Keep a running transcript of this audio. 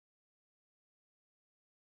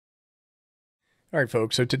All right,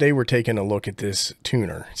 folks, so today we're taking a look at this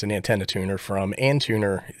tuner. It's an antenna tuner from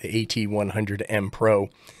Antuner AT-100M Pro.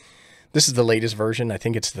 This is the latest version. I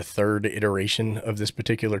think it's the third iteration of this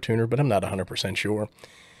particular tuner, but I'm not 100% sure.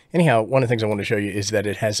 Anyhow, one of the things I want to show you is that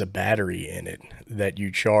it has a battery in it that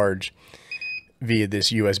you charge via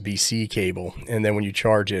this USB-C cable. And then when you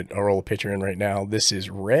charge it, I'll roll a picture in right now, this is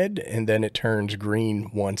red and then it turns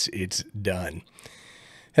green once it's done.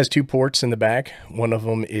 Has two ports in the back. One of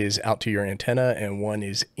them is out to your antenna and one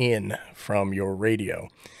is in from your radio.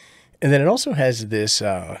 And then it also has this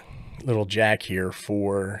little jack here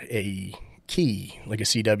for a key, like a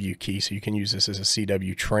CW key, so you can use this as a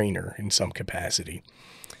CW trainer in some capacity.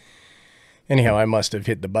 Anyhow, I must have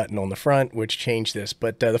hit the button on the front, which changed this.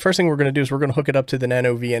 But the first thing we're going to do is we're going to hook it up to the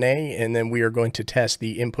Nano VNA, and then we are going to test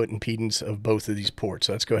the input impedance of both of these ports.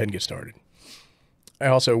 So let's go ahead and get started. I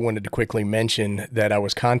also wanted to quickly mention that I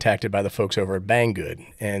was contacted by the folks over at Banggood,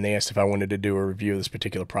 and they asked if I wanted to do a review of this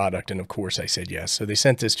particular product, and of course I said yes. So they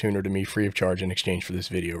sent this tuner to me free of charge in exchange for this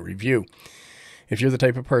video review. If you're the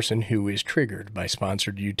type of person who is triggered by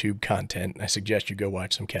sponsored YouTube content, I suggest you go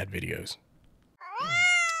watch some cat videos.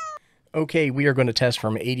 Okay, we are going to test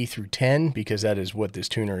from 80 through 10 because that is what this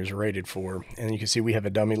tuner is rated for. And you can see we have a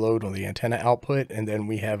dummy load on the antenna output, and then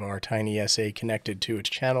we have our tiny SA connected to its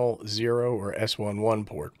channel 0 or S11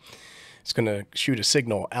 port. It's going to shoot a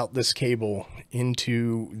signal out this cable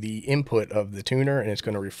into the input of the tuner, and it's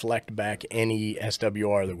going to reflect back any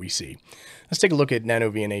SWR that we see. Let's take a look at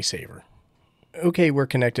Nano VNA Saver. Okay, we're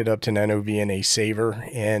connected up to Nano VNA Saver,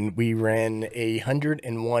 and we ran a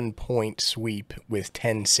 101 point sweep with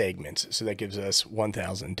 10 segments. So that gives us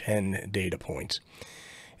 1010 data points.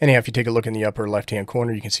 Anyhow, if you take a look in the upper left-hand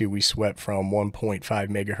corner, you can see we swept from 1.5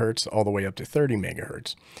 megahertz all the way up to 30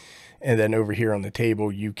 megahertz. And then over here on the table,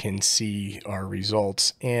 you can see our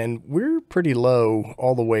results. And we're pretty low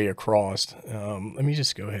all the way across. Let me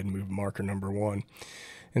just go ahead and move marker number 1.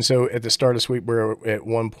 And so at the start of sweep, we're at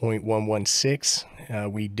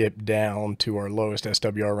 1.116. We dip down to our lowest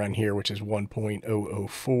SWR around here, which is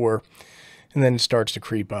 1.004. And then it starts to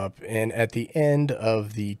creep up. And at the end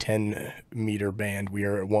of the 10 meter band, we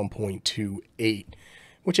are at 1.28,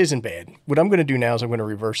 which isn't bad. What I'm going to do now is I'm going to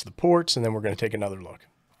reverse the ports, and then we're going to take another look.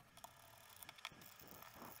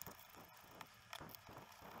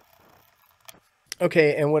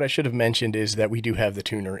 Okay, and what I should have mentioned is that we do have the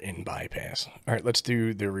tuner in bypass. All right, let's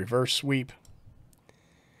do the reverse sweep.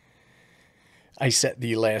 I set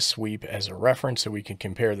the last sweep as a reference so we can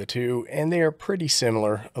compare the two, and they are pretty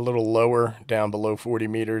similar, a little lower down below 40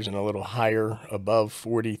 meters and a little higher above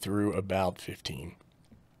 40 through about 15.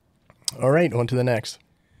 All right, on to the next.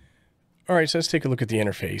 All right, so let's take a look at the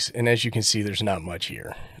interface, and as you can see, there's not much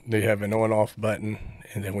here. They have an on-off button,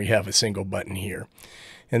 and then we have a single button here.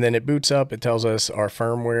 And then it boots up, it tells us our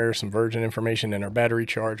firmware, some version information, and our battery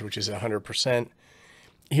charge, which is 100%.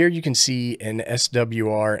 Here you can see an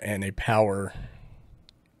SWR and a power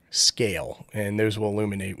scale, and those will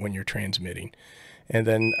illuminate when you're transmitting. And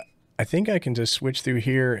then I think I can just switch through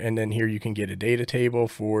here, and then here you can get a data table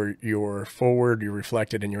for your forward, your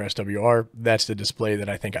reflected, and your SWR. That's the display that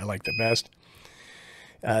I think I like the best.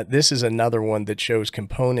 This is another one that shows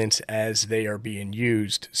components as they are being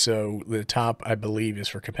used. So the top, I believe, is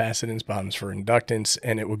for capacitance, bottom's for inductance,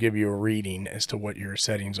 and it will give you a reading as to what your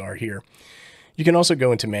settings are here. You can also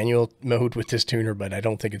go into manual mode with this tuner, but I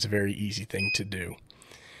don't think it's a very easy thing to do.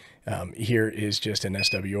 Here is just an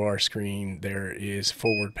SWR screen. There is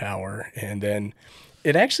forward power, and then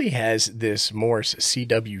it actually has this Morse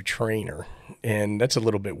CW trainer, and that's a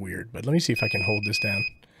little bit weird, but let me see if I can hold this down.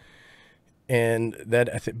 And that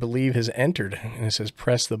I believe has entered, and it says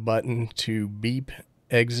press the button to beep,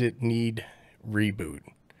 exit, need, reboot.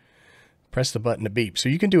 Press the button to beep. So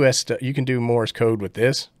you can do Morse code with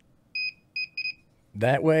this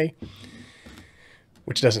that way,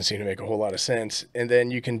 which doesn't seem to make a whole lot of sense. And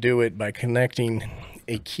then you can do it by connecting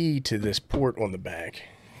a key to this port on the back.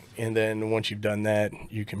 And then once you've done that,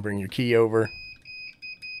 you can bring your key over.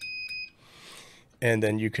 And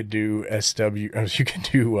then you could do CW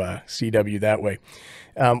that way.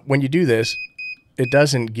 When you do this, it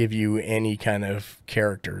doesn't give you any kind of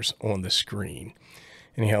characters on the screen.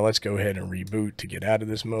 Anyhow, let's go ahead and reboot to get out of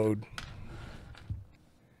this mode.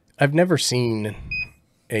 I've never seen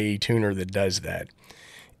a tuner that does that.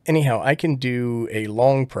 Anyhow, I can do a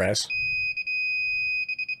long press,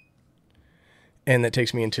 and that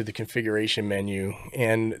takes me into the configuration menu.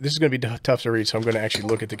 And this is going to be tough to read, so I'm going to actually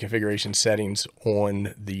look at the configuration settings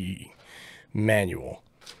on the manual.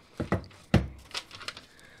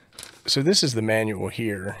 So this is the manual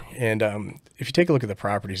here, and if you take a look at the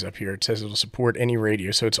properties up here, it says it'll support any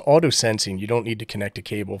radio. So it's auto-sensing. You don't need to connect a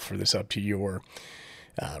cable for this up to your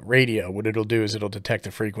radio. What it'll do is it'll detect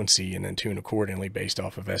the frequency and then tune accordingly based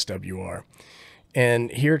off of SWR.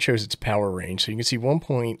 And here it shows its power range. So you can see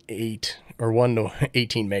 1.8 or 1 to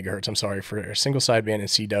 18 megahertz, I'm sorry, for a single sideband and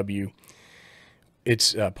CW.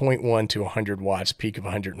 It's 0.1 to 100 watts, peak of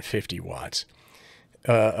 150 watts.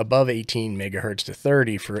 Above 18 megahertz to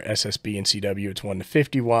 30 for SSB and CW, it's 1 to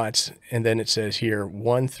 50 watts. And then it says here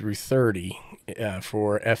 1 through 30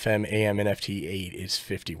 for FM, AM, and FT8 is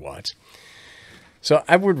 50 watts. So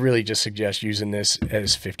I would really just suggest using this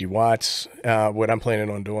as 50 watts. What I'm planning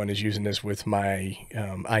on doing is using this with my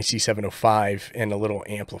IC705 and a little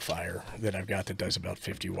amplifier that I've got that does about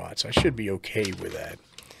 50 watts. I should be okay with that.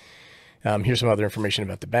 Here's some other information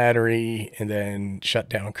about the battery, and then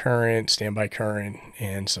shutdown current, standby current,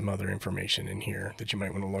 and some other information in here that you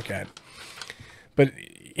might want to look at. But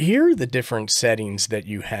here are the different settings that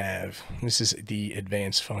you have. This is the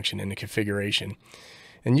advanced function in the configuration.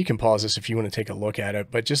 And you can pause this if you want to take a look at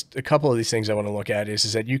it, but just a couple of these things I want to look at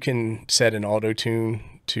is that you can set an auto tune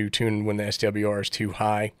to tune when the SWR is too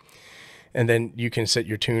high. And then you can set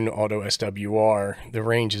your tune auto SWR. The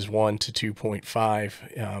range is 1 to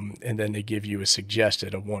 2.5, and then they give you a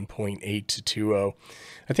suggested of 1.8 to 2.0.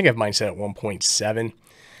 I think I have mine set at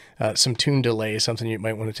 1.7. Some tune delay is something you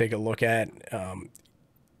might want to take a look at.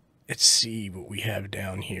 Let's see what we have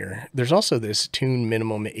down here. There's also this tune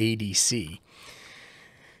minimum ADC.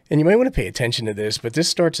 And you might want to pay attention to this, but this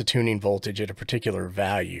starts a tuning voltage at a particular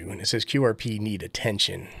value, and it says QRP need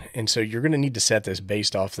attention. And so you're going to need to set this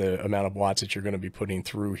based off the amount of watts that you're going to be putting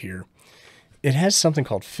through here. It has something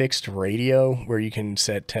called fixed radio, where you can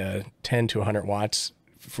set 10 to 100 watts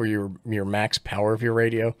for your max power of your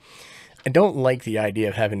radio. I don't like the idea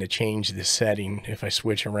of having to change this setting if I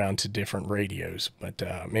switch around to different radios, but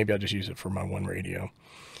maybe I'll just use it for my one radio.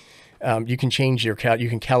 You can change you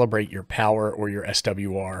can calibrate your power or your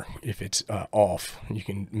SWR if it's off. You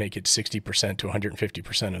can make it 60% to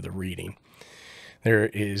 150% of the reading. There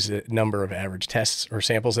is a number of average tests or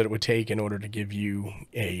samples that it would take in order to give you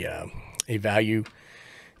a value.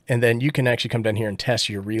 And then you can actually come down here and test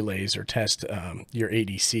your relays or test your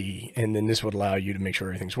ADC. And then this would allow you to make sure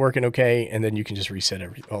everything's working okay. And then you can just reset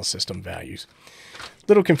all system values.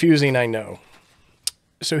 Little confusing, I know.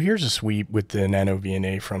 So here's a sweep with the Nano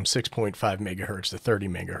VNA from 6.5 megahertz to 30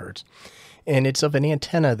 megahertz. And it's of an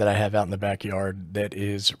antenna that I have out in the backyard that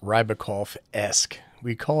is Rybakov-esque.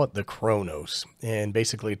 We call it the Kronos. And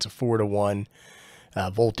basically it's a 4-to-1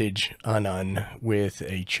 voltage on with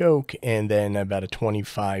a choke and then about a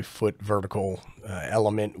 25-foot vertical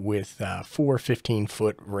element with 4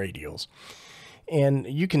 15-foot radials. And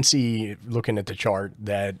you can see, looking at the chart,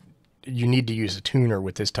 that you need to use a tuner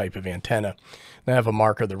with this type of antenna. Now I have a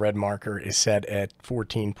marker. The red marker is set at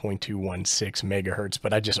 14.216 megahertz,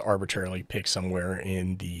 but I just arbitrarily picked somewhere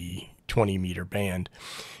in the 20 meter band.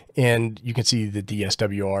 And you can see that the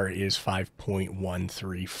SWR is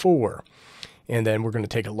 5.134. And then we're going to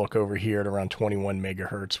take a look over here at around 21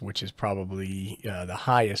 megahertz, which is probably the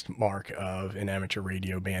highest mark of an amateur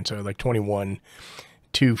radio band. So like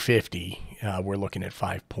 21.250, we're looking at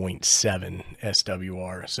 5.7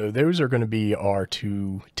 SWR. So those are going to be our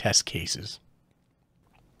two test cases.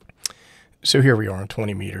 So here we are on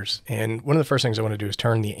 20 meters. And one of the first things I want to do is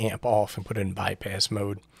turn the amp off and put it in bypass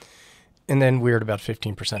mode. And then we're at about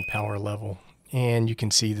 15% power level. And you can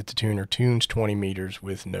see that the tuner tunes 20 meters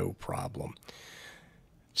with no problem.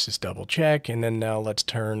 Let's just double check. And then now let's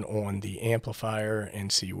turn on the amplifier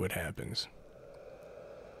and see what happens.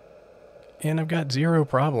 And I've got 0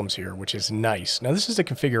 problems here, which is nice. Now this is the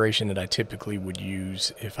configuration that I typically would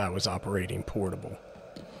use if I was operating portable.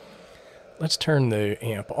 Let's turn the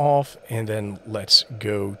amp off and then let's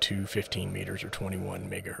go to 15 meters or 21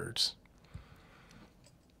 megahertz.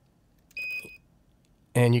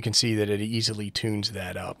 And you can see that it easily tunes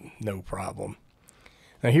that up, no problem.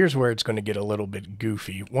 Now here's where it's going to get a little bit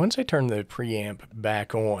goofy. Once I turn the preamp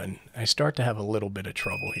back on, I start to have a little bit of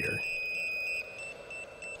trouble here.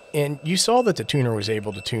 And you saw that the tuner was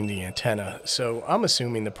able to tune the antenna, so I'm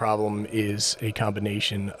assuming the problem is a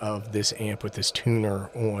combination of this amp with this tuner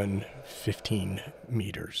on 15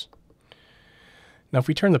 meters. Now if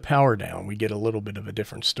we turn the power down, we get a little bit of a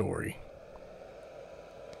different story.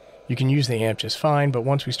 You can use the amp just fine, but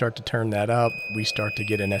once we start to turn that up, we start to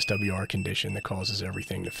get an SWR condition that causes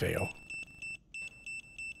everything to fail.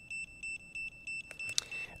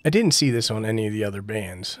 I didn't see this on any of the other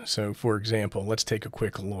bands. So for example, let's take a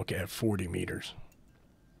quick look at 40 meters.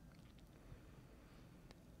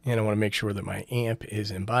 And I want to make sure that my amp is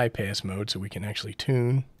in bypass mode so we can actually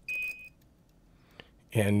tune.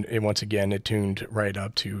 And once again, it tuned right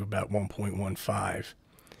up to about 1.15.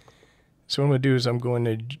 So what I'm going to do is I'm going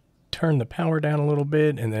to turn the power down a little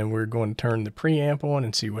bit, and then we're going to turn the preamp on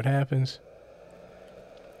and see what happens.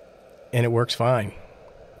 And it works fine.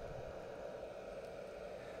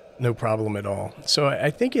 No problem at all. So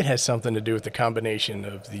I think it has something to do with the combination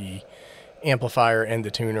of the amplifier and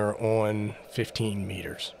the tuner on 15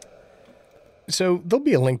 meters. So there'll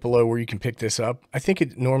be a link below where you can pick this up. I think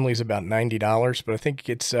it normally is about $90, but I think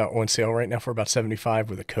it's on sale right now for about $75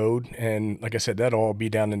 with a code. And like I said, that'll all be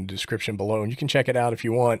down in the description below, and you can check it out if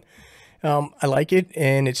you want. I like it,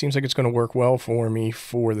 and it seems like it's going to work well for me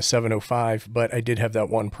for the 705, but I did have that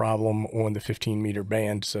one problem on the 15-meter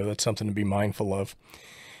band, so that's something to be mindful of.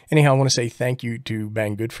 Anyhow, I want to say thank you to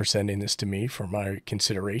Banggood for sending this to me for my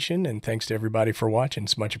consideration, and thanks to everybody for watching.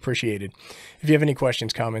 It's much appreciated. If you have any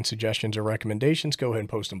questions, comments, suggestions, or recommendations, go ahead and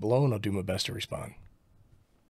post them below, and I'll do my best to respond.